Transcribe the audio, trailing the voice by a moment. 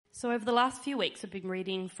So over the last few weeks, we've been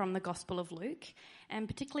reading from the Gospel of Luke, and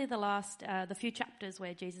particularly the few chapters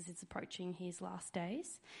where Jesus is approaching his last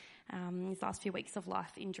days, his last few weeks of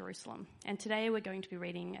life in Jerusalem. And today we're going to be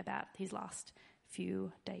reading about his last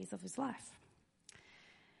few days of his life.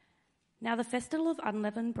 Now the festival of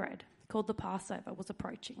unleavened bread, called the Passover, was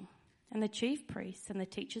approaching, and the chief priests and the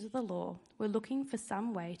teachers of the law were looking for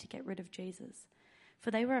some way to get rid of Jesus,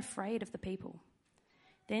 for they were afraid of the people.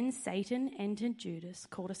 Then Satan entered Judas,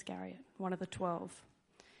 called Iscariot, one of the 12.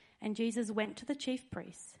 And Jesus went to the chief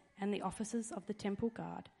priests and the officers of the temple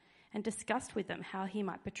guard and discussed with them how he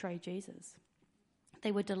might betray Jesus.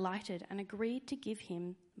 They were delighted and agreed to give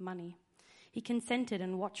him money. He consented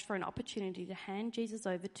and watched for an opportunity to hand Jesus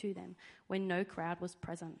over to them when no crowd was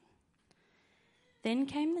present. Then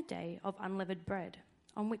came the day of unleavened bread,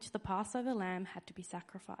 on which the Passover lamb had to be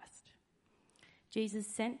sacrificed. Jesus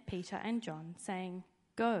sent Peter and John, saying,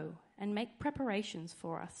 "Go and make preparations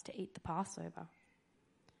for us to eat the Passover."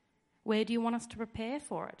 "Where do you want us to prepare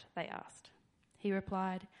for it?" they asked. He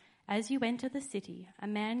replied, "As you enter the city, a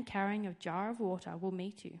man carrying a jar of water will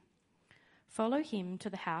meet you. Follow him to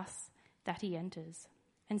the house that he enters,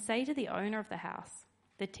 and say to the owner of the house,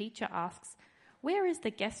 'The teacher asks, where is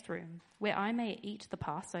the guest room where I may eat the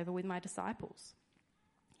Passover with my disciples?'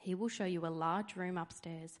 He will show you a large room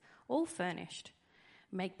upstairs, all furnished.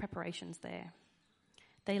 Make preparations there."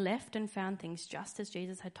 They left and found things just as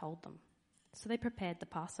Jesus had told them. So they prepared the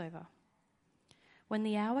Passover. When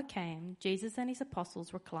the hour came, Jesus and his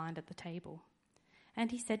apostles reclined at the table.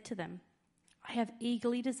 And he said to them, "I have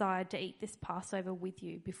eagerly desired to eat this Passover with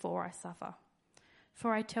you before I suffer.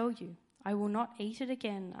 For I tell you, I will not eat it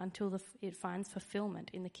again until it finds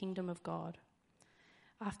fulfillment in the kingdom of God."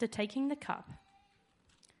 After taking the cup,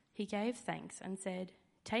 he gave thanks and said,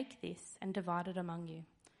 "Take this and divide it among you.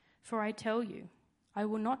 For I tell you, I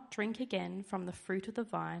will not drink again from the fruit of the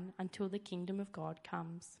vine until the kingdom of God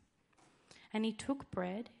comes." And he took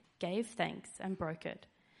bread, gave thanks, and broke it,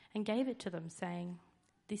 and gave it to them, saying,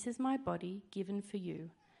 "This is my body given for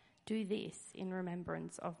you. Do this in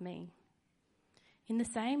remembrance of me." In the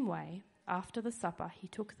same way, after the supper, he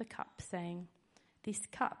took the cup, saying, "This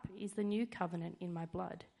cup is the new covenant in my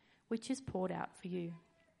blood, which is poured out for you.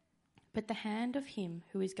 But the hand of him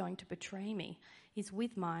who is going to betray me is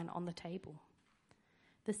with mine on the table.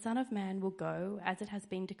 The Son of Man will go as it has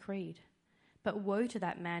been decreed, but woe to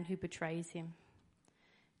that man who betrays him."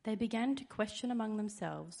 They began to question among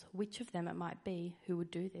themselves which of them it might be who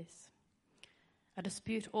would do this. A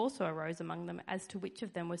dispute also arose among them as to which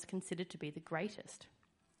of them was considered to be the greatest.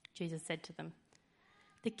 Jesus said to them,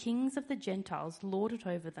 "The kings of the Gentiles lord it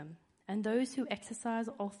over them, and those who exercise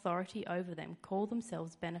authority over them call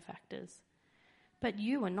themselves benefactors. But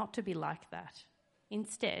you are not to be like that.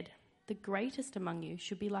 Instead, the greatest among you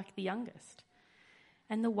should be like the youngest,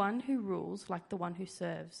 and the one who rules like the one who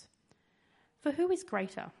serves. For who is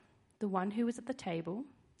greater, the one who is at the table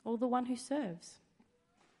or the one who serves?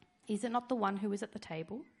 Is it not the one who is at the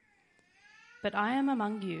table? But I am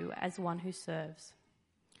among you as one who serves.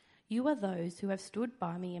 You are those who have stood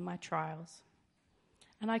by me in my trials,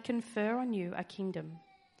 and I confer on you a kingdom,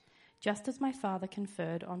 just as my Father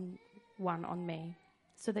conferred on me,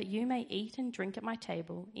 so that you may eat and drink at my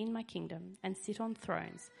table in my kingdom and sit on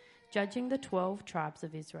thrones, judging the 12 tribes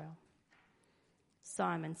of Israel.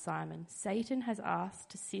 Simon, Simon, Satan has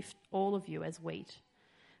asked to sift all of you as wheat,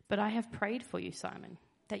 but I have prayed for you, Simon,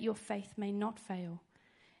 that your faith may not fail,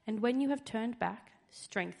 and when you have turned back,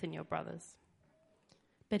 strengthen your brothers."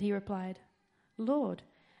 But he replied, "Lord,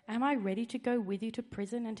 am I ready to go with you to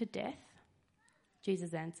prison and to death?"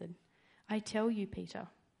 Jesus answered, "I tell you, Peter,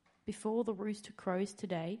 before the rooster crows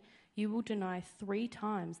today, you will deny 3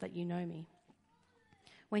 times that you know me."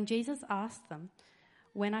 When Jesus asked them,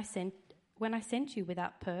 when I sent you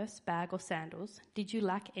without purse, bag, or sandals, did you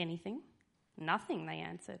lack anything?" "Nothing," they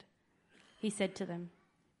answered. He said to them,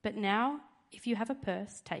 "But now, if you have a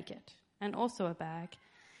purse, take it, and also a bag.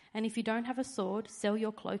 And if you don't have a sword, sell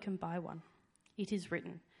your cloak and buy one. It is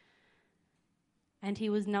written, 'And he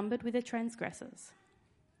was numbered with the transgressors.'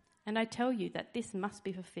 And I tell you that this must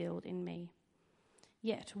be fulfilled in me.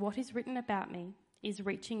 Yet what is written about me is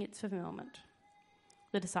reaching its fulfillment."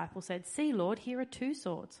 The disciple said, "See, Lord, here are 2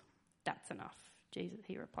 swords." "That's enough,"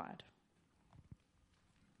 he replied.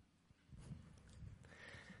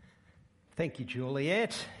 Thank you,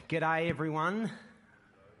 Juliet. G'day, everyone.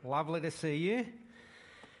 Lovely to see you.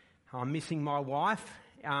 I'm missing my wife.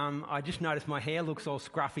 I just noticed my hair looks all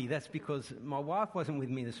scruffy. That's because my wife wasn't with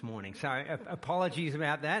me this morning. So apologies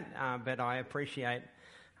about that, but I appreciate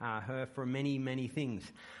her for many, many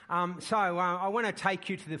things. I want to take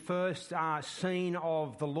you to the first scene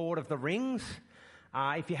of The Lord of the Rings.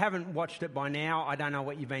 If you haven't watched it by now, I don't know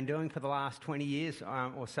what you've been doing for the last 20 years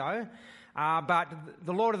or so. But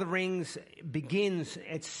The Lord of the Rings begins,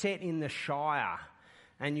 it's set in the Shire.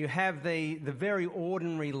 And you have the very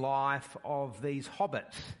ordinary life of these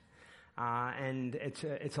hobbits. And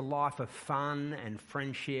it's a life of fun and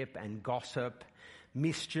friendship and gossip,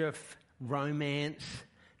 mischief, romance,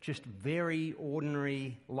 just very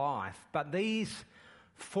ordinary life. But these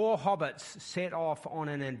 4 hobbits set off on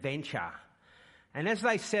an adventure. And as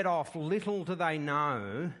they set off, little do they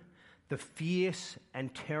know the fierce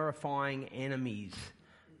and terrifying enemies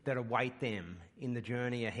that await them in the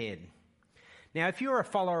journey ahead. Now, if you're a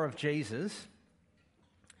follower of Jesus,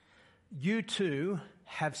 you too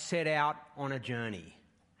have set out on a journey.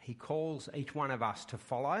 He calls each one of us to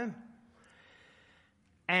follow.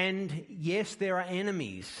 And yes, there are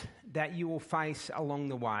enemies that you will face along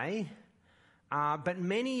the way, but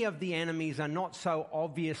many of the enemies are not so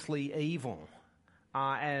obviously evil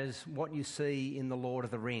as what you see in The Lord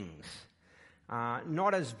of the Rings,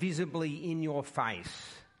 not as visibly in your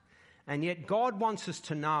face. And yet God wants us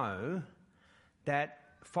to know that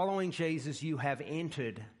following Jesus, you have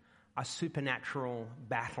entered a supernatural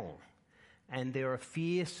battle, and there are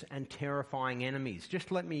fierce and terrifying enemies.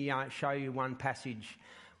 Just let me show you one passage,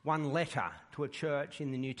 one letter to a church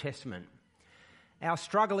in the New Testament. Our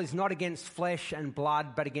struggle is not against flesh and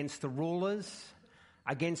blood, but against the rulers,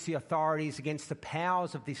 against the authorities, against the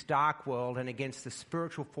powers of this dark world, and against the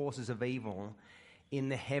spiritual forces of evil in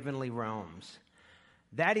the heavenly realms.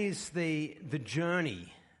 That is the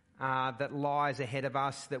journey that lies ahead of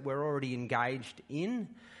us, that we're already engaged in.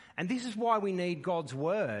 And this is why we need God's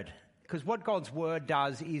Word, because what God's Word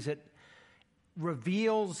does is it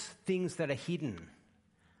reveals things that are hidden.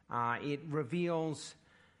 It reveals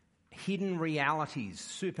hidden realities,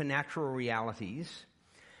 supernatural realities.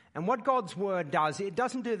 And what God's Word does, it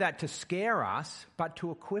doesn't do that to scare us, but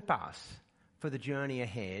to equip us for the journey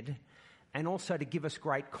ahead, and also to give us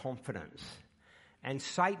great confidence. And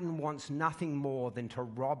Satan wants nothing more than to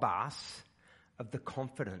rob us of the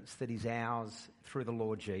confidence that is ours through the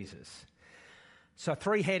Lord Jesus. So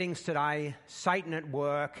 3 headings today: Satan at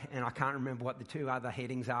work, and I can't remember what the 2 other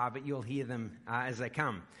headings are, but you'll hear them as they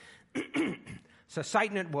come. So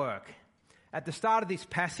Satan at work. At the start of this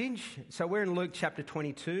passage, so we're in Luke chapter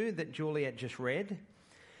 22 that Juliet just read.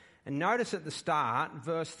 And notice at the start,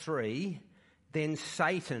 verse 3, then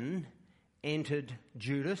Satan entered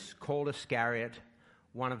Judas, called Iscariot,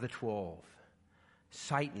 one of the 12.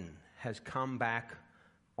 Satan has come back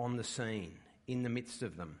on the scene in the midst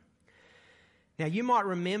of them. Now, you might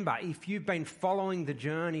remember, if you've been following the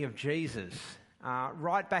journey of Jesus,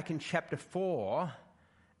 right back in chapter 4,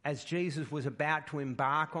 as Jesus was about to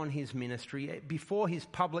embark on his ministry, before his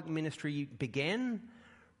public ministry began,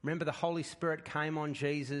 remember the Holy Spirit came on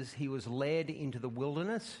Jesus. He was led into the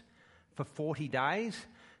wilderness for 40 days,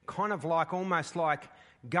 kind of like, almost like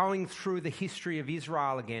going through the history of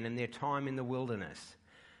Israel again and their time in the wilderness.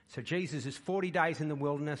 So Jesus is 40 days in the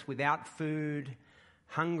wilderness without food,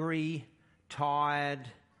 hungry, tired,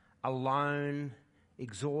 alone,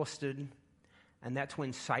 exhausted, and that's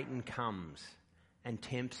when Satan comes and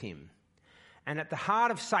tempts him. And at the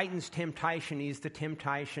heart of Satan's temptation is the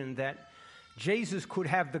temptation that Jesus could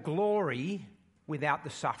have the glory without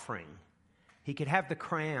the suffering. He could have the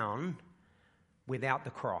crown without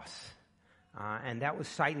the cross. And that was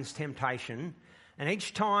Satan's temptation. And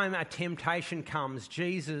each time a temptation comes,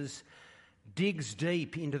 Jesus digs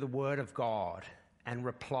deep into the Word of God and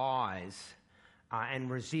replies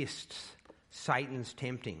and resists Satan's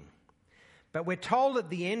tempting. But we're told at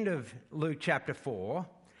the end of Luke chapter 4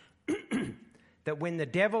 that when the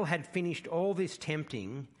devil had finished all this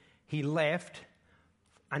tempting, he left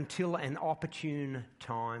until an opportune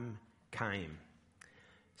time came.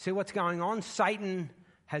 See what's going on? Satan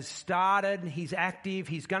has started, he's active,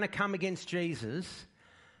 he's going to come against Jesus,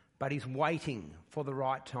 but he's waiting for the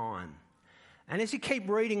right time. And as you keep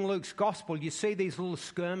reading Luke's gospel, you see these little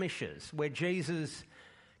skirmishes where Jesus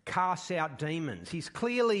casts out demons. He's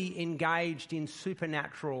clearly engaged in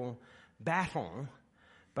supernatural battle,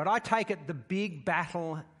 but I take it the big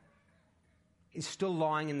battle is still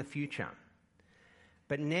lying in the future.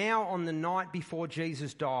 But now, on the night before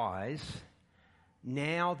Jesus dies,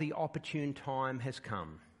 now the opportune time has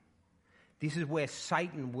come. This is where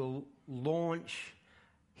Satan will launch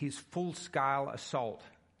his full-scale assault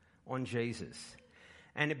on Jesus.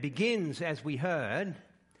 And it begins, as we heard,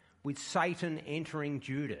 with Satan entering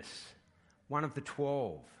Judas, one of the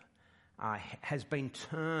 12, has been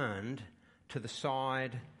turned to the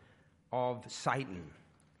side of Satan.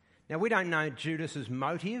 Now, we don't know Judas's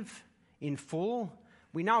motive in full.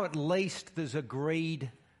 We know at least there's a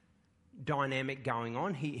greed dynamic going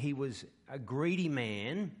on. He was a greedy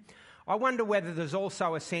man. I wonder whether there's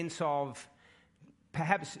also a sense of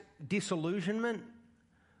perhaps disillusionment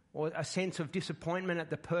or a sense of disappointment at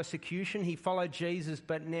the persecution. He followed Jesus,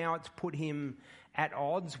 but now it's put him at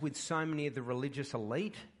odds with so many of the religious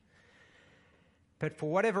elite. But for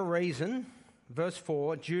whatever reason, verse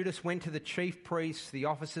 4, Judas went to the chief priests, the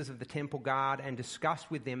officers of the temple guard, and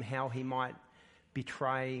discussed with them how he might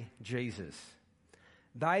betray Jesus.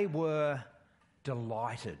 They were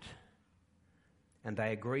delighted, and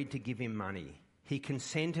they agreed to give him money. He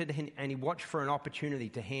consented, and he watched for an opportunity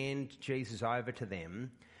to hand Jesus over to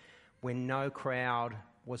them when no crowd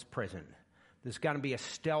was present. There's going to be a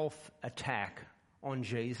stealth attack on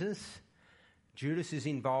Jesus. Judas is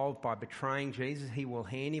involved by betraying Jesus. He will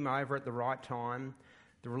hand him over at the right time.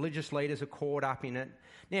 The religious leaders are caught up in it.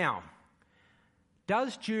 Now,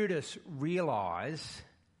 does Judas realise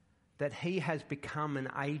that he has become an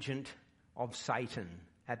agent of Satan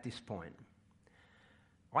at this point?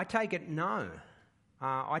 I take it no.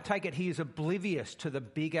 I take it he is oblivious to the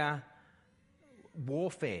bigger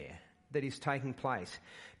warfare that is taking place.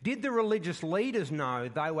 Did the religious leaders know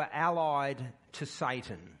they were allied to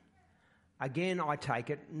Satan? Again, I take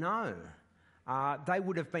it no. They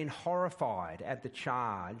would have been horrified at the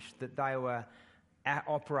charge that they were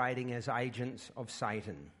operating as agents of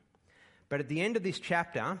Satan. But at the end of this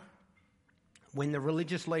chapter, when the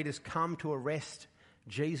religious leaders come to arrest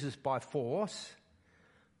Jesus by force,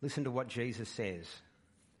 listen to what Jesus says.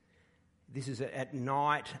 This is at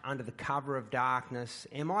night under the cover of darkness.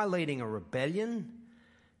 Am I leading a rebellion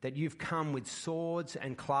that you've come with swords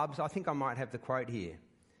and clubs? I think I might have the quote here.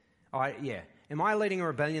 Am I leading a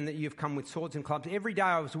rebellion that you've come with swords and clubs? Every day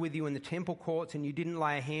I was with you in the temple courts and you didn't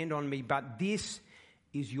lay a hand on me, but this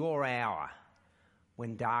is your hour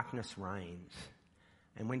when darkness reigns.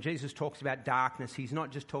 And when Jesus talks about darkness, he's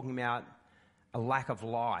not just talking about a lack of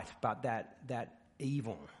light, but that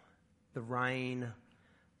evil, the reign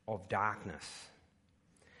of darkness.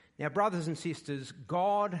 Now, brothers and sisters,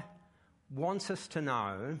 God wants us to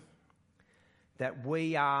know that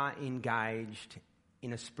we are engaged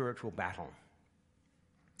in a spiritual battle.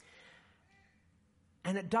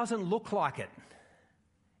 And it doesn't look like it.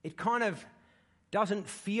 It kind of doesn't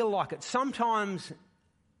feel like it. Sometimes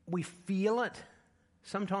we feel it.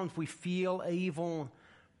 Sometimes we feel evil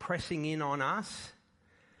pressing in on us.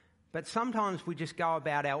 But sometimes we just go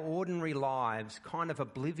about our ordinary lives kind of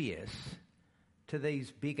oblivious to these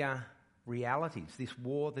bigger realities, this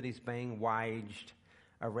war that is being waged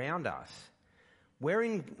around us.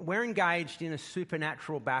 We're engaged in a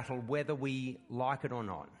supernatural battle whether we like it or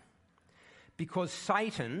not. Because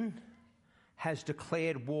Satan has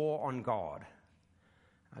declared war on God.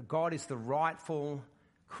 God is the rightful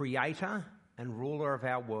creator and ruler of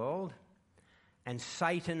our world, and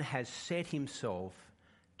Satan has set himself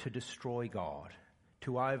to destroy God,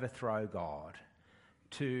 to overthrow God,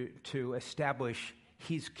 to establish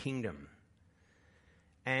his kingdom.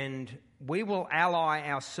 And we will ally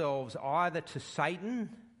ourselves either to Satan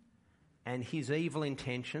and his evil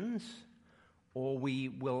intentions, or we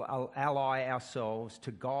will ally ourselves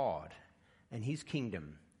to God and his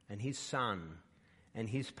kingdom and his Son and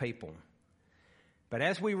his people. But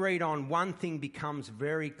as we read on, one thing becomes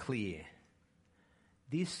very clear.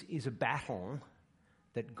 This is a battle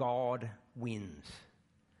that God wins.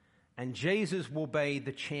 And Jesus will be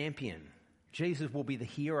the champion. Jesus will be the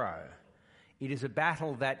hero. It is a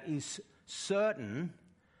battle that is certain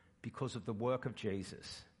because of the work of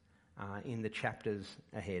Jesus in the chapters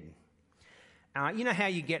ahead. You know how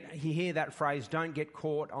you hear that phrase, don't get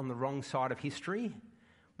caught on the wrong side of history?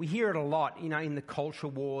 We hear it a lot, in the culture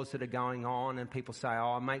wars that are going on, and people say,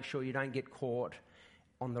 make sure you don't get caught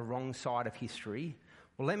on the wrong side of history.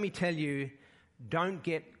 Well, let me tell you, don't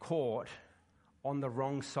get caught on the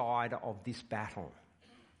wrong side of this battle.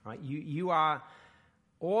 Right? You are,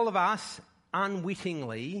 all of us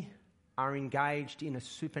unwittingly are engaged in a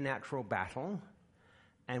supernatural battle,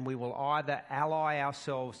 and we will either ally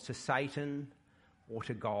ourselves to Satan or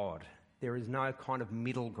to God. There is no kind of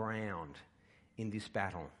middle ground in this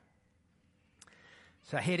battle.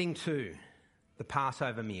 So heading to the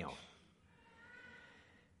Passover meal.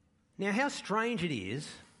 Now, how strange it is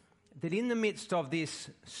that in the midst of this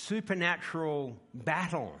supernatural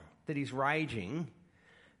battle that is raging,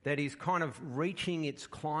 that is kind of reaching its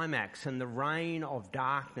climax and the reign of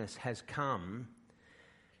darkness has come,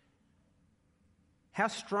 how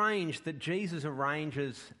strange that Jesus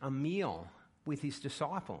arranges a meal with his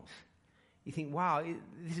disciples. You think, wow,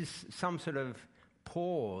 this is some sort of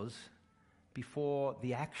pause before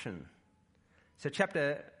the action. So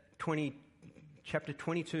chapter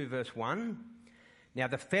 22, verse 1, Now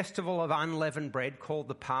the festival of unleavened bread, called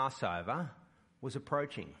the Passover, was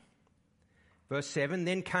approaching. Verse 7,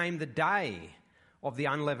 then came the day of the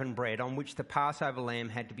unleavened bread on which the Passover lamb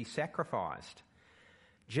had to be sacrificed.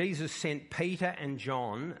 Jesus sent Peter and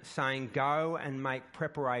John, saying, go and make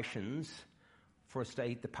preparations for us to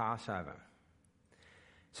eat the Passover.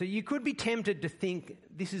 So you could be tempted to think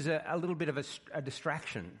this is a little bit of a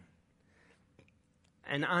distraction,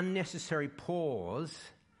 an unnecessary pause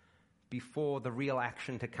before the real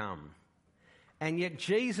action to come. And yet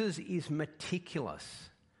Jesus is meticulous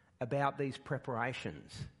about these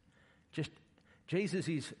preparations. Jesus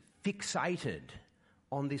is fixated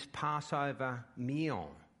on this Passover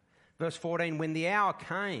meal. Verse 14, when the hour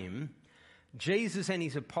came, Jesus and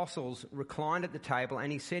his apostles reclined at the table,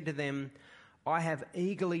 and he said to them, I have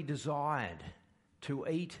eagerly desired to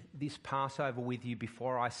eat this Passover with you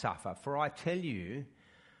before I suffer. For I tell you,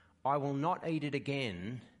 I will not eat it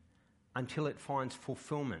again until it finds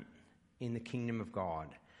fulfillment in the kingdom of God.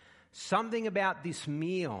 Something about this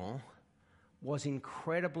meal was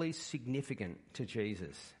incredibly significant to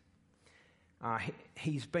Jesus.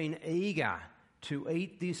 He's been eager to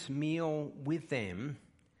eat this meal with them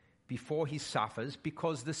before he suffers,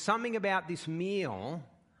 because there's something about this meal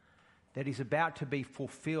that is about to be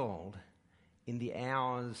fulfilled in the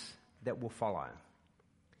hours that will follow.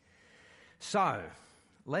 So,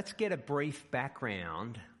 let's get a brief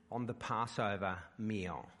background on the Passover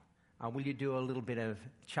meal. Will you do a little bit of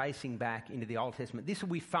chasing back into the Old Testament? This will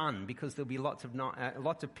be fun because there'll be lots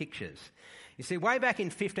of pictures. You see, way back in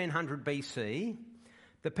 1500 BC,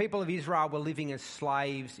 the people of Israel were living as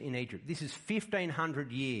slaves in Egypt. This is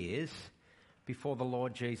 1500 years before the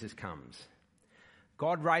Lord Jesus comes.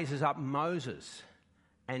 God raises up Moses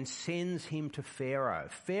and sends him to Pharaoh.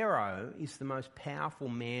 Pharaoh is the most powerful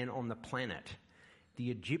man on the planet, the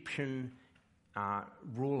Egyptian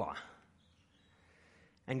ruler.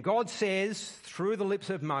 And God says, through the lips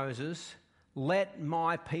of Moses, let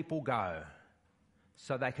my people go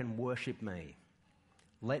so they can worship me.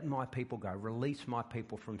 Let my people go. Release my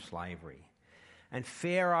people from slavery. And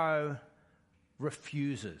Pharaoh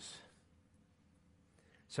refuses.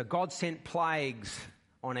 So God sent plagues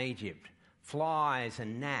on Egypt, flies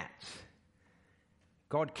and gnats.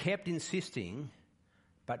 God kept insisting,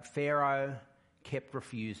 but Pharaoh kept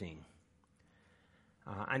refusing.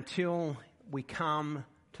 Until we come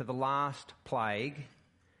to the last plague,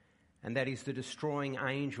 and that is the destroying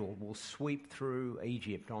angel will sweep through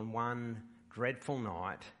Egypt on one dreadful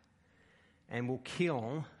night and will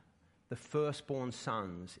kill the firstborn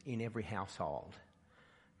sons in every household.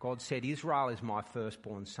 God said, Israel is my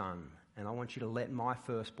firstborn son, and I want you to let my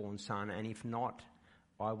firstborn son, and if not,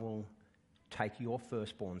 I will take your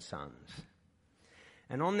firstborn sons.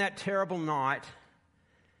 And on that terrible night,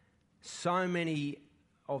 so many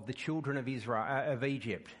of the children of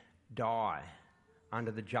Egypt die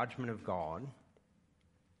under the judgment of God.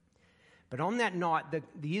 But on that night,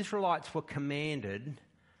 the Israelites were commanded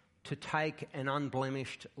to take an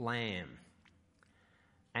unblemished lamb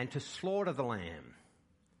and to slaughter the lamb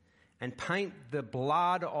and paint the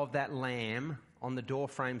blood of that lamb on the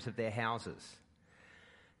doorframes of their houses.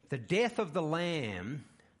 The death of the lamb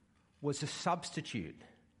was a substitute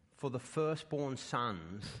for the firstborn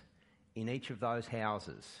sons in each of those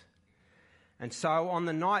houses. And so on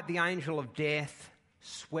the night the angel of death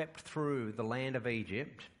swept through the land of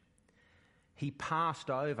Egypt, he passed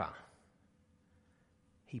over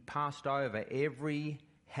every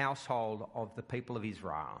household of the people of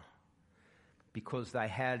Israel because they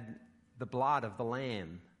had the blood of the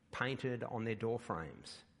lamb painted on their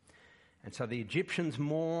doorframes. And so the Egyptians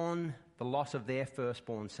mourn the loss of their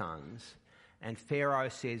firstborn sons, and Pharaoh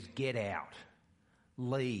says, get out,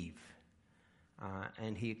 leave.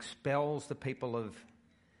 And he expels the people of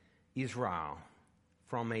Israel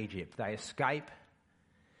from Egypt. They escape.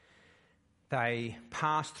 They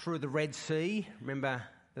pass through the Red Sea. Remember,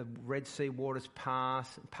 the Red Sea waters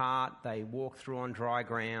part. They walk through on dry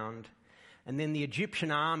ground. And then the Egyptian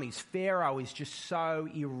armies, Pharaoh is just so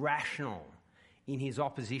irrational in his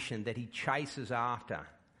opposition that he chases after.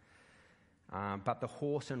 But the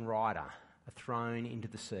horse and rider are thrown into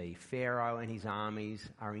the sea. Pharaoh and his armies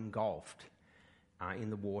are engulfed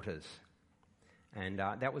in the waters. And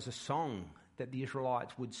that was a song that the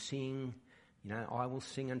Israelites would sing, I will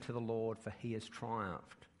sing unto the Lord, for he has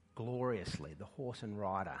triumphed gloriously, the horse and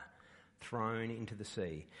rider thrown into the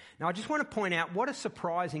sea. Now I just want to point out what a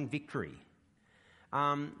surprising victory.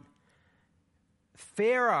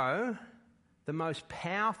 Pharaoh, the most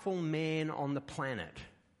powerful man on the planet,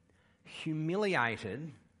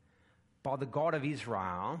 humiliated by the God of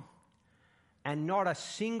Israel, and not a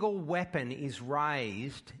single weapon is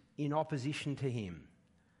raised in opposition to him.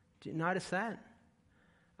 Do you notice that?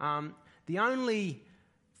 The only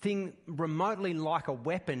thing remotely like a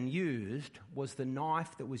weapon used was the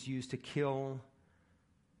knife that was used to kill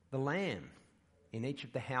the lamb in each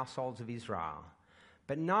of the households of Israel.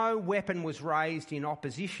 But no weapon was raised in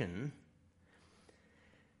opposition,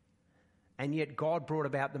 and yet God brought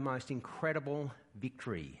about the most incredible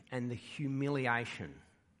victory and the humiliation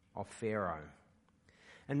of Pharaoh.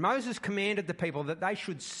 And Moses commanded the people that they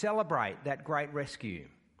should celebrate that great rescue.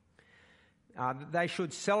 They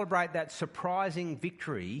should celebrate that surprising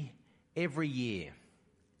victory every year.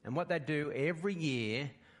 And what they'd do every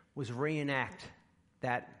year was reenact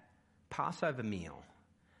that Passover meal.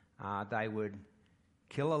 They would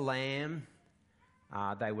kill a lamb.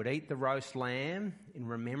 They would eat the roast lamb in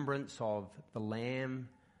remembrance of the lamb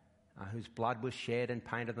whose blood was shed and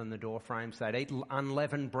painted on the doorframes. They'd eat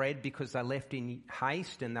unleavened bread because they left in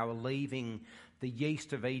haste and they were leaving the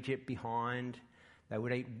yeast of Egypt behind.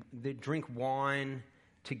 They'd drink wine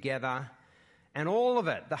together. And all of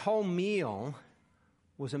it, the whole meal,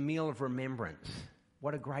 was a meal of remembrance.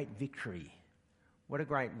 What a great victory. What a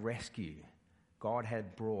great rescue God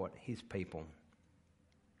had brought his people.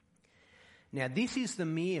 Now, this is the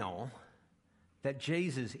meal that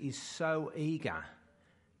Jesus is so eager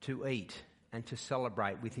to eat and to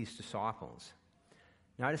celebrate with his disciples.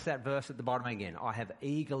 Notice that verse at the bottom again. I have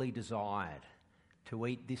eagerly desired to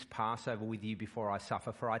eat this Passover with you before I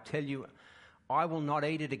suffer. For I tell you, I will not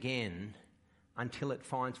eat it again until it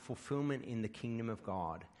finds fulfillment in the kingdom of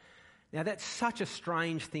God. Now, that's such a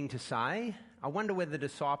strange thing to say. I wonder whether the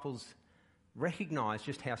disciples recognise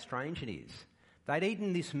just how strange it is. They'd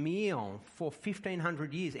eaten this meal for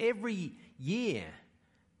 1,500 years. Every year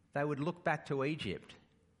they would look back to Egypt.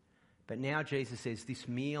 But now Jesus says this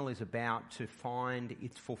meal is about to find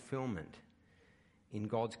its fulfillment in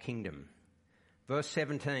God's kingdom. Verse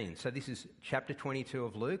 17, so this is chapter 22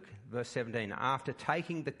 of Luke, verse 17. After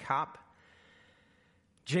taking the cup,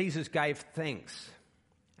 Jesus gave thanks,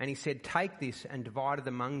 and he said, take this and divide it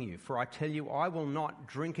among you, for I tell you, I will not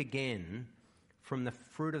drink again from the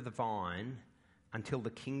fruit of the vine until the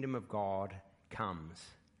kingdom of God comes.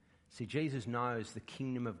 See, Jesus knows the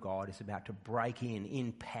kingdom of God is about to break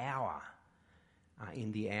in power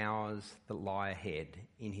in the hours that lie ahead,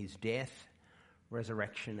 in his death,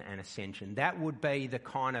 resurrection and ascension. That would be the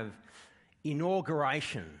kind of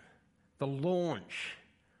inauguration, the launch,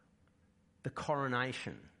 the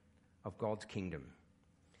coronation of God's kingdom.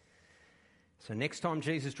 So next time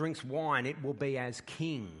Jesus drinks wine, it will be as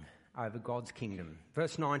king over God's kingdom.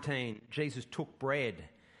 Verse 19, Jesus took bread,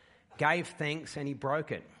 gave thanks, and he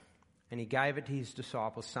broke it. And he gave it to his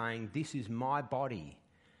disciples, saying, this is my body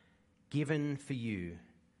given for you.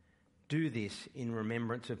 Do this in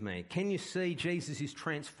remembrance of me. Can you see Jesus is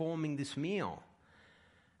transforming this meal?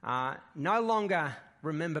 No longer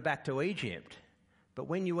remember back to Egypt, but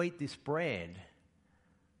when you eat this bread,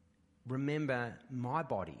 remember my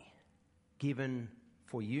body given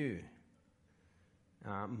for you.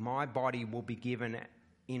 My body will be given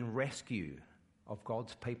in rescue of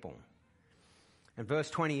God's people. And verse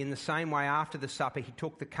 20, in the same way after the supper he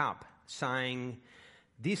took the cup, saying,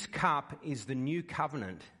 this cup is the new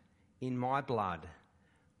covenant in my blood,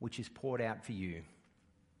 which is poured out for you.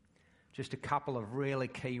 Just a couple of really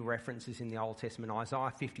key references in the Old Testament.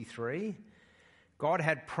 Isaiah 53, God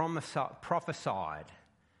had prophesied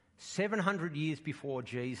 700 years before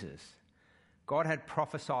Jesus. God had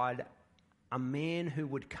prophesied a man who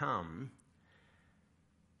would come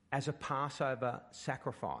as a Passover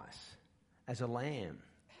sacrifice, as a lamb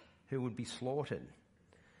who would be slaughtered.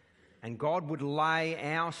 And God would lay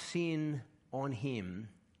our sin on him,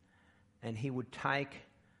 and he would take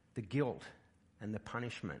the guilt and the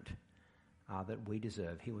punishment that we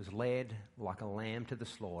deserve. He was led like a lamb to the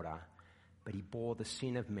slaughter, but he bore the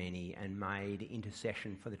sin of many and made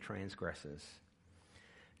intercession for the transgressors.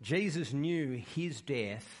 Jesus knew his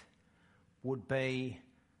death would be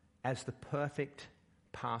as the perfect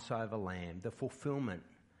Passover lamb, the fulfillment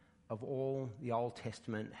of all the Old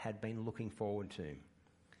Testament had been looking forward to.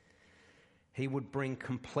 He would bring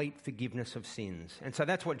complete forgiveness of sins. And so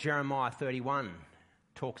that's what Jeremiah 31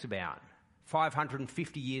 talks about.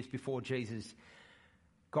 550 years before Jesus,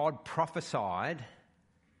 God prophesied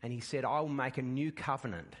and he said, I will make a new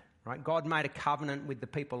covenant. Right? God made a covenant with the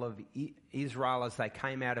people of Israel as they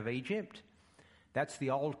came out of Egypt. That's the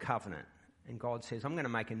old covenant. And God says, I'm going to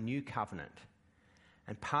make a new covenant.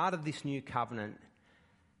 And part of this new covenant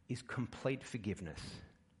is complete forgiveness.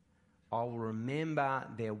 I'll remember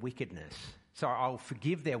their wickedness. So I'll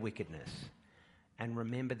forgive their wickedness and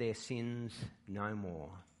remember their sins no more.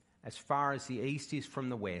 As far as the east is from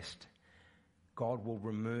the west, God will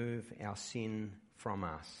remove our sin from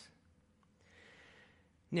us.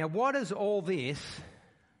 Now, what has all this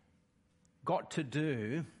got to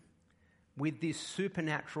do with this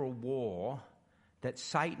supernatural war that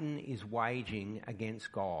Satan is waging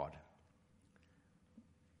against God?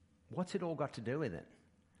 What's it all got to do with it?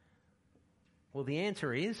 Well, the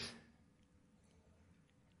answer is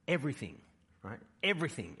everything, right?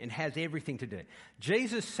 Everything. It has everything to do.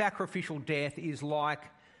 Jesus' sacrificial death is like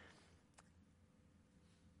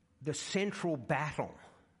the central battle.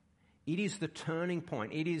 It is the turning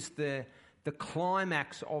point. It is the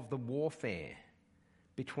climax of the warfare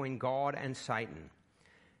between God and Satan.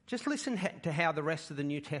 Just listen to how the rest of the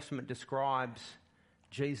New Testament describes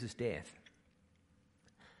Jesus' death.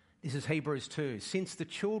 This is Hebrews 2. Since the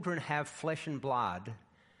children have flesh and blood,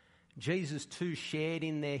 Jesus too shared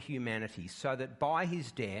in their humanity, so that by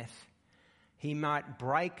his death he might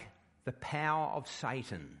break the power of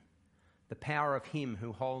Satan, the power of him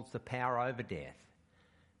who holds the power over death,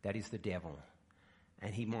 that is the devil,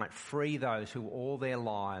 and he might free those who all their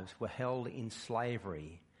lives were held in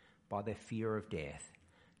slavery by their fear of death.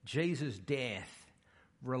 Jesus' death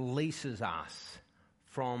releases us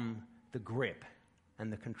from the grip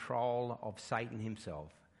and the control of Satan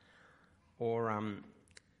himself. Or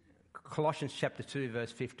Colossians chapter 2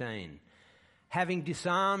 verse 15. Having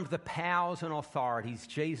disarmed the powers and authorities,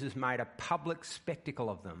 Jesus made a public spectacle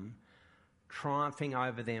of them, triumphing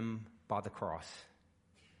over them by the cross.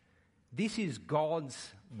 This is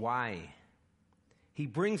God's way. He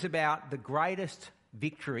brings about the greatest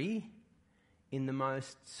victory in the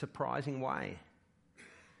most surprising way.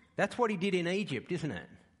 That's what he did in Egypt, isn't it?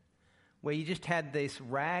 Where you just had this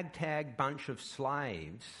ragtag bunch of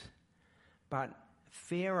slaves, but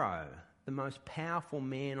Pharaoh, the most powerful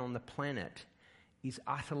man on the planet, is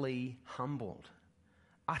utterly humbled,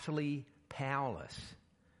 utterly powerless,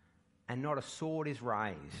 and not a sword is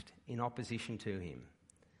raised in opposition to him.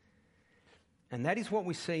 And that is what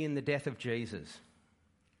we see in the death of Jesus.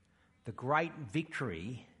 The great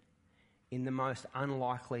victory in the most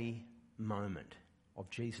unlikely moment of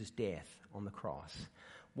Jesus' death on the cross.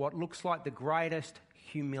 What looks like the greatest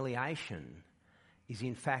humiliation is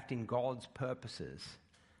in fact in God's purposes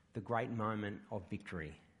the great moment of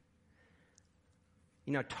victory.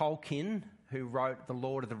 You know, Tolkien, who wrote The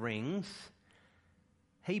Lord of the Rings,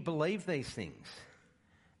 he believed these things,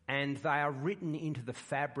 and they are written into the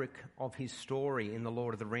fabric of his story in The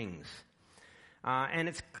Lord of the Rings. And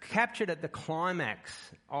it's captured at the climax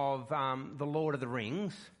of The Lord of the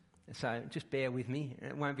Rings, so just bear with me,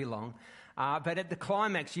 it won't be long. But at the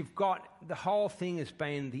climax, you've got the whole thing has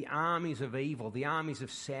been the armies of evil, the armies of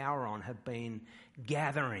Sauron have been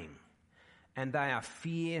gathering, and they are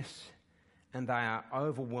fierce and they are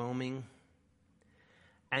overwhelming.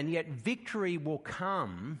 And yet victory will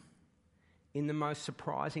come in the most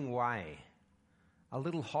surprising way. A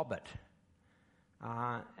little hobbit,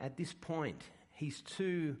 at this point, he's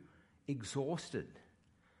too exhausted,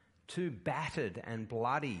 too battered and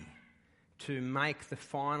bloody to make the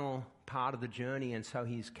final part of the journey, and so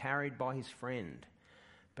he's carried by his friend.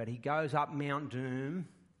 But he goes up Mount Doom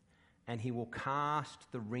and he will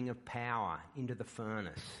cast the ring of power into the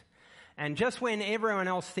furnace. And just when everyone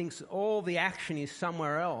else thinks all the action is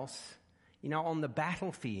somewhere else, you know, on the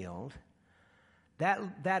battlefield, that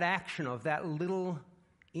action of that little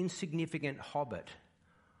insignificant hobbit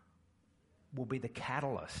will be the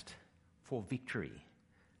catalyst for victory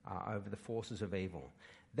over the forces of evil.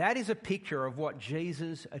 That is a picture of what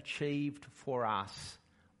Jesus achieved for us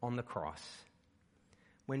on the cross.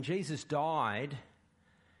 When Jesus died,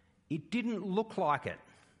 it didn't look like it.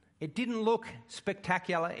 It didn't look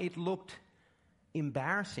spectacular. It looked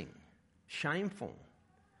embarrassing, shameful,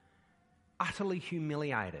 utterly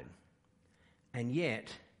humiliated. And yet,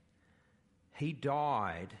 he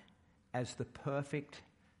died as the perfect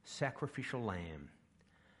sacrificial lamb.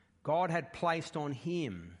 God had placed on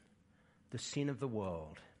him the sin of the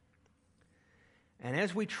world. And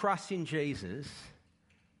as we trust in Jesus,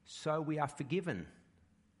 so we are forgiven,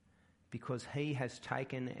 because he has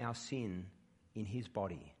taken our sin in his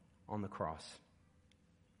body on the cross.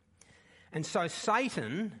 And so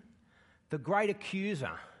Satan, the great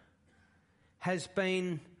accuser, has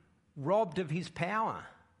been robbed of his power.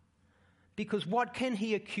 Because what can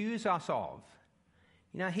he accuse us of?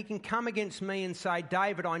 You know, he can come against me and say,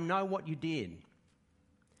 David, I know what you did.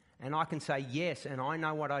 And I can say, yes, and I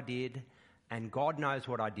know what I did, and God knows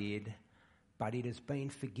what I did, but it has been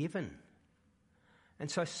forgiven.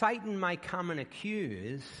 And so Satan may come and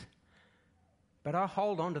accuse, but I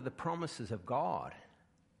hold on to the promises of God.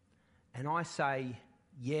 And I say,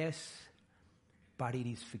 yes, but it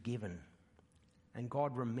is forgiven. And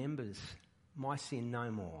God remembers my sin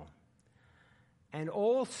no more. And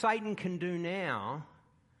all Satan can do now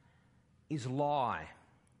is lie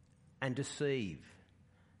and deceive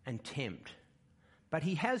and tempt. But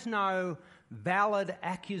he has no valid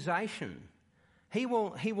accusation. He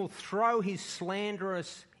will throw his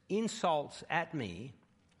slanderous insults at me.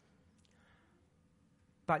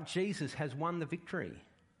 But Jesus has won the victory.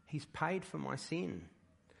 He's paid for my sin.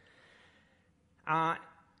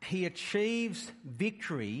 He achieves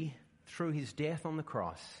victory through his death on the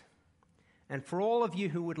cross. And for all of you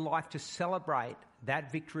who would like to celebrate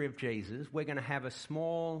that victory of Jesus, we're going to have a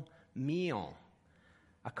small meal,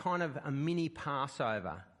 a kind of a mini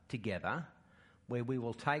Passover together, where we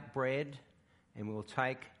will take bread and we will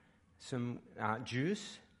take some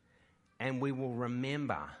juice, and we will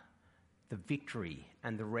remember the victory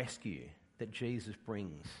and the rescue that Jesus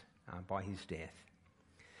brings by his death.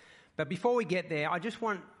 But before we get there, I just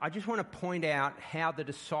want to point out how the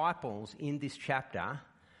disciples in this chapter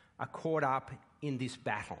are caught up in this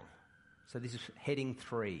battle. So this is heading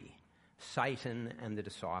 3, Satan and the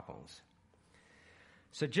disciples.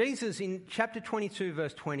 So Jesus, in chapter 22,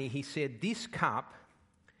 verse 20, he said, "This cup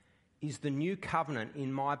is the new covenant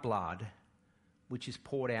in my blood, which is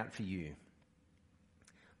poured out for you."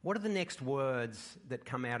 What are the next words that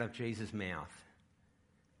come out of Jesus' mouth?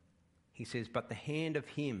 He says, "But the hand of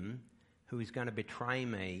him who is going to betray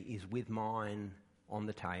me is with mine on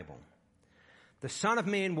the table. The Son of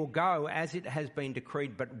Man will go as it has been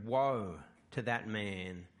decreed, but woe to that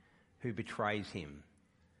man who betrays him."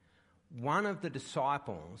 One of the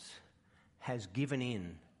disciples has given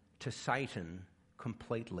in to Satan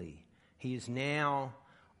completely. He is now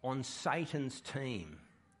on Satan's team,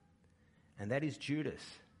 and that is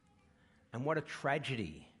Judas. And what a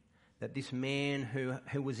tragedy that this man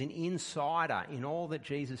who was an insider in all that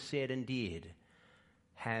Jesus said and did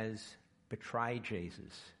has betrayed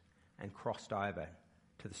Jesus and crossed over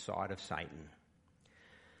to the side of Satan.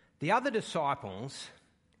 The other disciples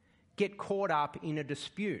get caught up in a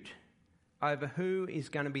dispute over who is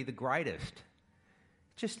going to be the greatest.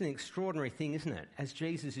 Just an extraordinary thing, isn't it? As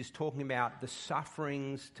Jesus is talking about the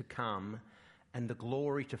sufferings to come and the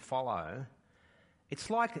glory to follow, it's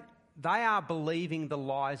like they are believing the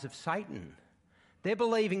lies of Satan. They're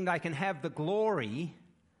believing they can have the glory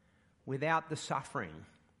without the suffering.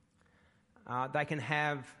 They can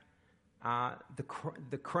have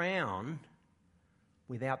the crown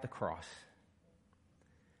without the cross.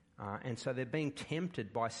 And so they're being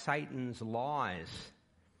tempted by Satan's lies.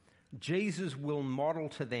 Jesus will model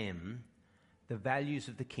to them the values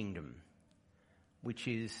of the kingdom, which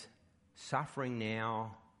is suffering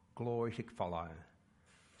now, glory to follow.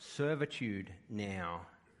 Servitude now,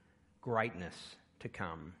 greatness to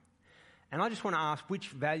come. And I just want to ask, which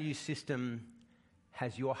value system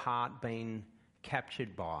has your heart been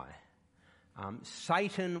captured by?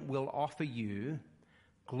 Satan will offer you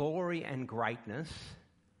glory and greatness,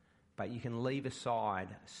 but you can leave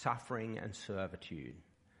aside suffering and servitude.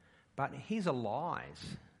 But here's a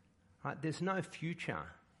lies. Right? There's no future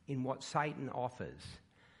in what Satan offers.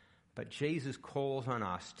 But Jesus calls on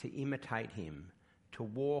us to imitate him, to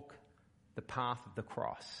walk the path of the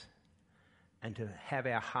cross, and to have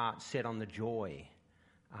our hearts set on the joy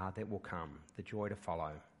that will come, the joy to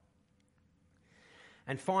follow.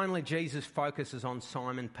 And finally, Jesus focuses on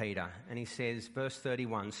Simon Peter, and he says, verse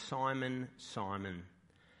 31, "Simon, Simon,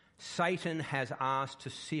 Satan has asked to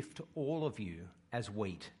sift all of you as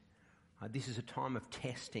wheat." This is a time of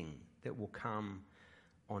testing that will come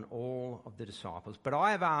on all of the disciples. "But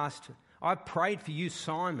I've prayed for you,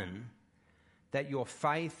 Simon, that your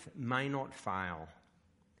faith may not fail.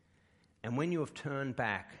 And when you have turned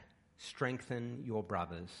back, strengthen your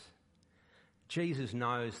brothers." Jesus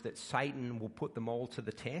knows that Satan will put them all to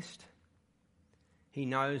the test. He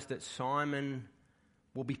knows that Simon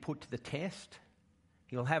will be put to the test.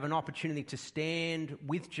 He'll have an opportunity to stand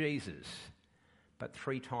with Jesus, but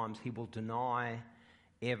 3 times he will deny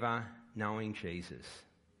ever knowing Jesus.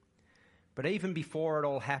 But even before it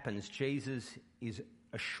all happens, Jesus is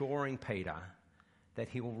assuring Peter that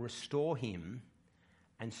he will restore him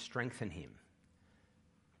and strengthen him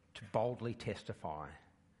to boldly testify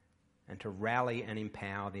and to rally and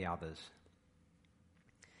empower the others.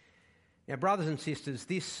 Now, brothers and sisters,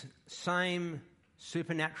 this same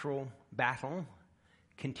supernatural battle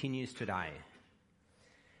continues today.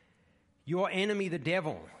 Your enemy, the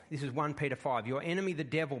devil, this is 1 Peter 5, your enemy, the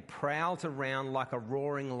devil, prowls around like a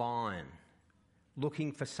roaring lion,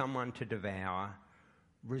 looking for someone to devour.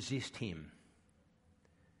 Resist him.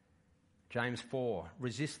 James 4,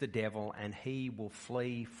 resist the devil and he will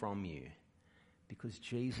flee from you, because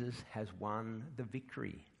Jesus has won the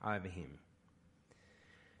victory over him.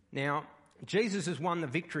 Now, Jesus has won the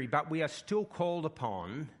victory, but we are still called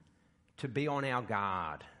upon to be on our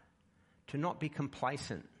guard, to not be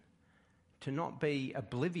complacent, to not be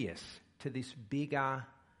oblivious to this bigger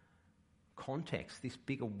context, this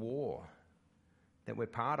bigger war that we're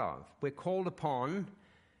part of. We're called upon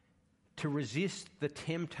to resist the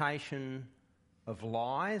temptation of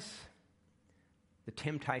lies, the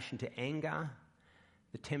temptation to anger,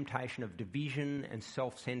 the temptation of division and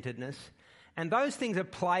self-centeredness. And those things are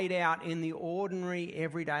played out in the ordinary,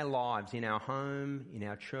 everyday lives, in our home, in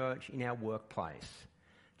our church, in our workplace.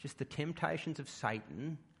 Just the temptations of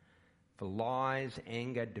Satan for lies,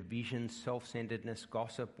 anger, division, self-centeredness,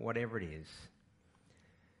 gossip, whatever it is.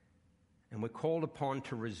 And we're called upon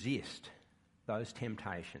to resist those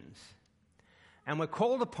temptations. And we're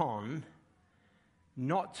called upon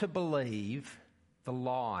not to believe the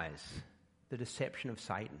lies, the deception of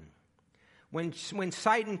Satan. When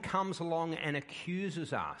Satan comes along and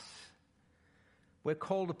accuses us, we're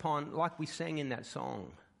called upon, like we sang in that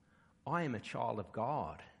song, I am a child of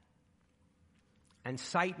God. And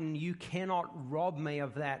Satan, you cannot rob me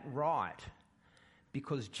of that right,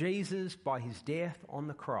 because Jesus, by his death on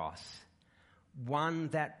the cross, won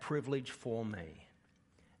that privilege for me.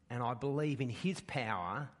 And I believe in his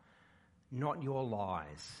power, not your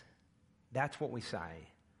lies. That's what we say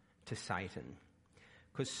to Satan.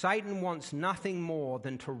 Because Satan wants nothing more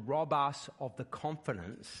than to rob us of the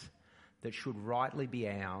confidence that should rightly be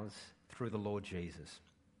ours through the Lord Jesus.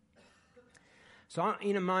 So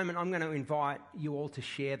in a moment, I'm going to invite you all to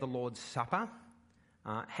share the Lord's Supper.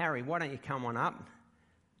 Harry, why don't you come on up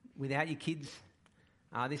without your kids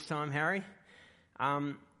this time, Harry?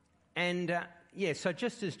 So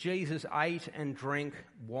just as Jesus ate and drank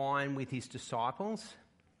wine with his disciples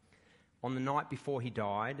on the night before he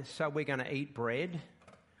died, so we're going to eat bread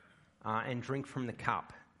and drink from the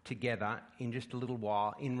cup together in just a little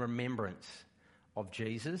while in remembrance of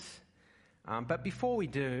Jesus. But before we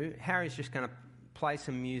do, Harry's just going to play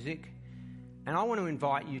some music, and I want to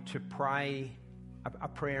invite you to pray a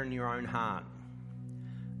prayer in your own heart.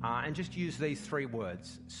 And just use these 3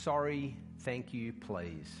 words: sorry, thank you,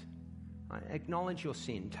 please. Acknowledge your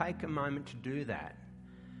sin. Take a moment to do that,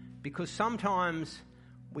 because sometimes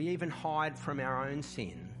we even hide from our own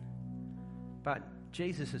sin, but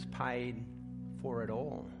Jesus has paid for it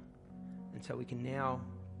all, and so we can now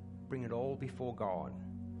bring it all before God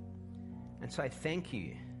and say thank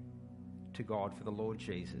you to God for the Lord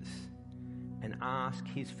Jesus, and ask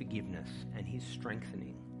his forgiveness and his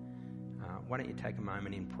strengthening. Why don't you take a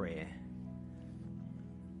moment in prayer?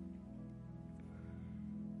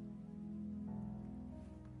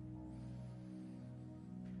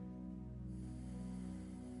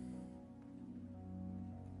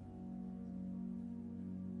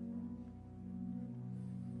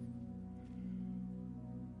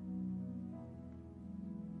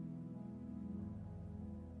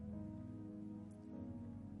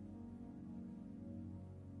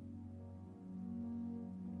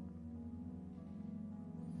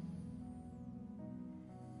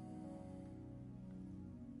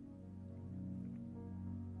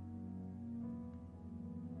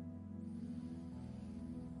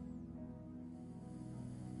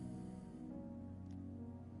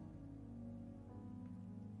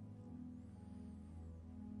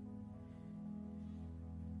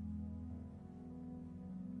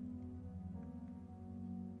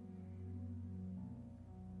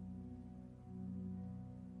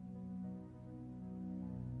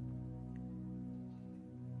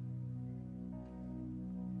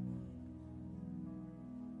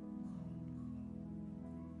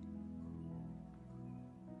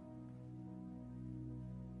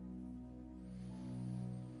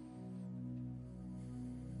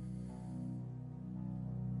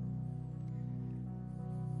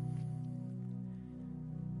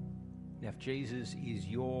 Now, if Jesus is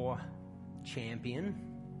your champion,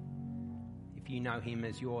 if you know him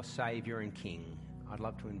as your Saviour and King, I'd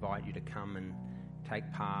love to invite you to come and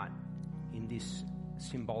take part in this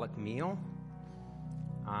symbolic meal.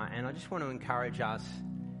 And I just want to encourage us,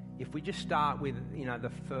 if we just start with,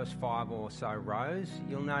 the first 5 or so rows,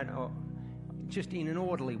 you'll note, just in an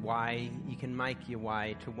orderly way, you can make your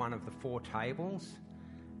way to one of the 4 tables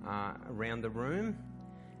around the room.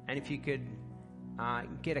 And if you could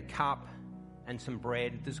get a cup and some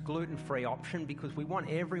bread, there's a gluten-free option, because we want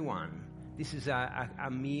everyone. This is a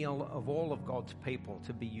meal of all of God's people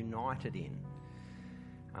to be united in.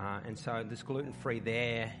 And so there's gluten-free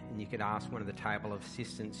there, and you could ask one of the table of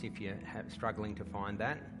assistants if you're struggling to find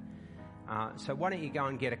that. So why don't you go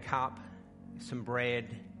and get a cup, some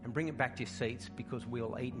bread, and bring it back to your seats, because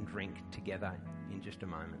we'll eat and drink together in just a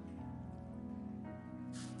moment.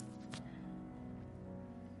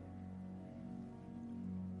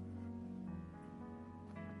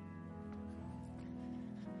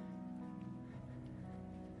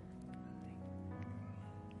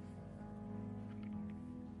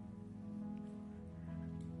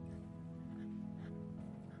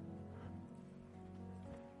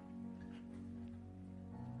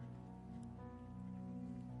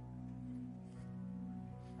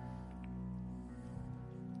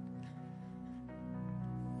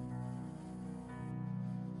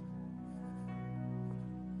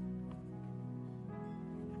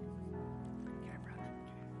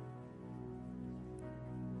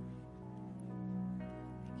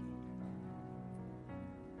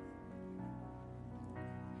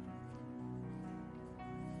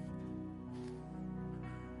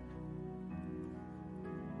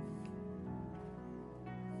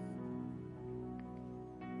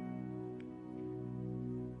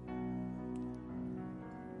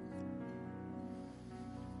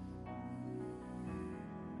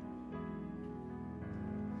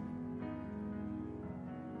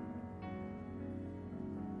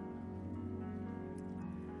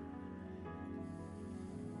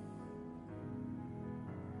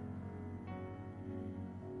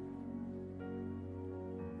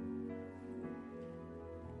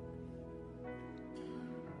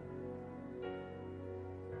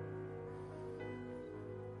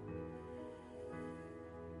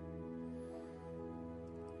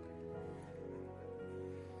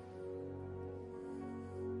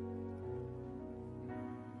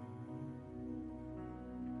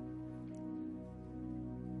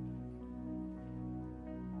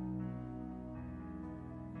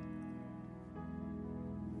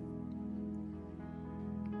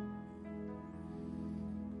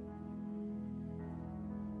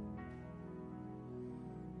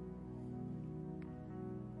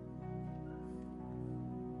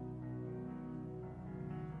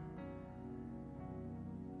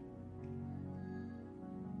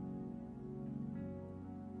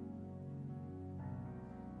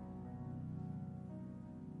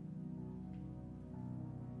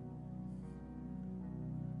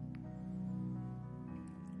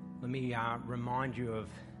 me remind you of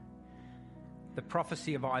the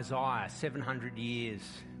prophecy of Isaiah 700 years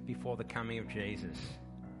before the coming of Jesus.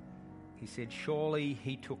 He said, "Surely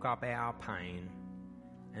he took up our pain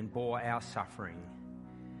and bore our suffering.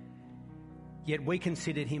 Yet we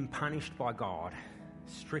considered him punished by God,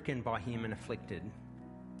 stricken by him and afflicted.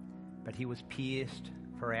 But he was pierced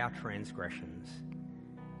for our transgressions.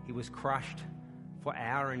 He was crushed for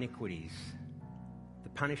our iniquities. The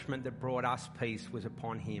punishment that brought us peace was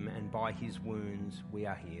upon him, and by his wounds we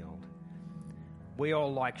are healed. We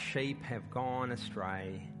all like sheep have gone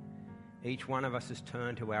astray. Each one of us has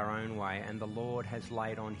turned to our own way, and the Lord has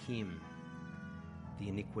laid on him the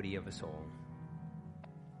iniquity of us all."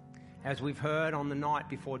 As we've heard, on the night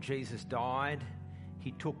before Jesus died,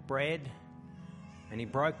 he took bread and he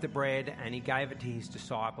broke the bread and he gave it to his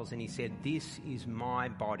disciples and he said, "This is my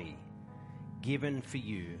body given for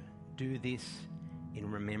you. Do this in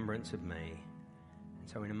remembrance of me." And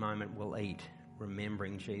so in a moment we'll eat,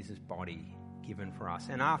 remembering Jesus' body given for us.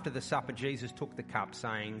 And after the supper, Jesus took the cup,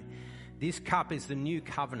 saying, "This cup is the new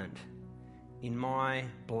covenant in my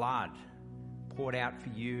blood, poured out for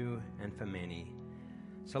you and for many.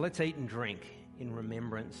 So let's eat and drink in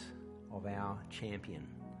remembrance of our champion,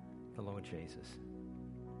 the Lord Jesus."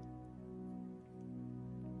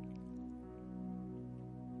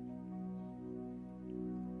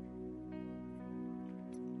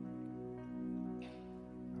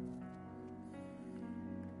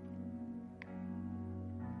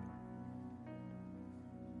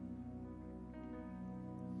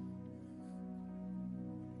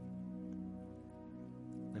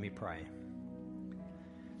 Let me pray.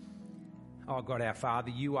 Oh God, our Father,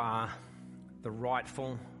 you are the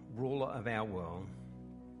rightful ruler of our world.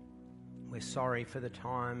 We're sorry for the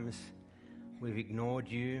times we've ignored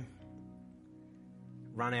you,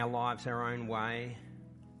 run our lives our own way,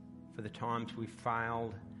 for the times we've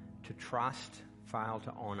failed to trust, failed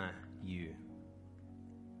to honour you.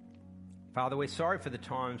 Father, we're sorry for the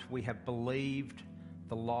times we have believed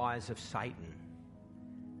the lies of Satan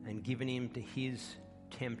and given him to his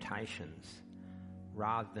temptations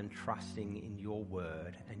rather than trusting in your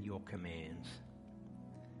word and your commands.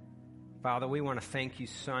 Father, we want to thank you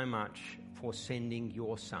so much for sending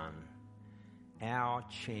your Son, our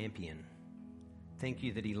champion. Thank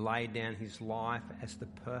you that he laid down his life as the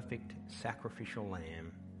perfect sacrificial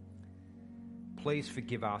lamb. Please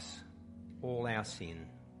forgive us all our sin.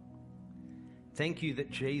 Thank you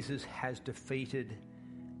that Jesus has defeated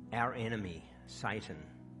our enemy, Satan,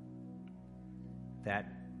 that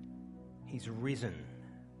he's risen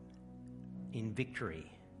in victory.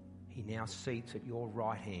 He now seats at your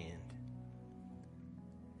right hand.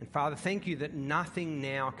 And Father, thank you that nothing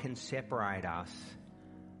now can separate us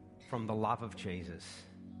from the love of Jesus.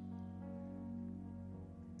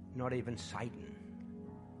 Not even Satan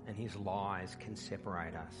and his lies can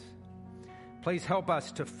separate us. Please help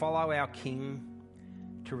us to follow our King,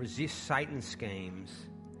 to resist Satan's schemes,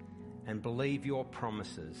 and believe your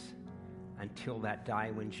promises until that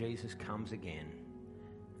day when Jesus comes again.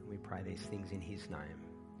 And we pray these things in his name,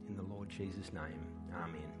 in the Lord Jesus' name.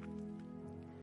 Amen.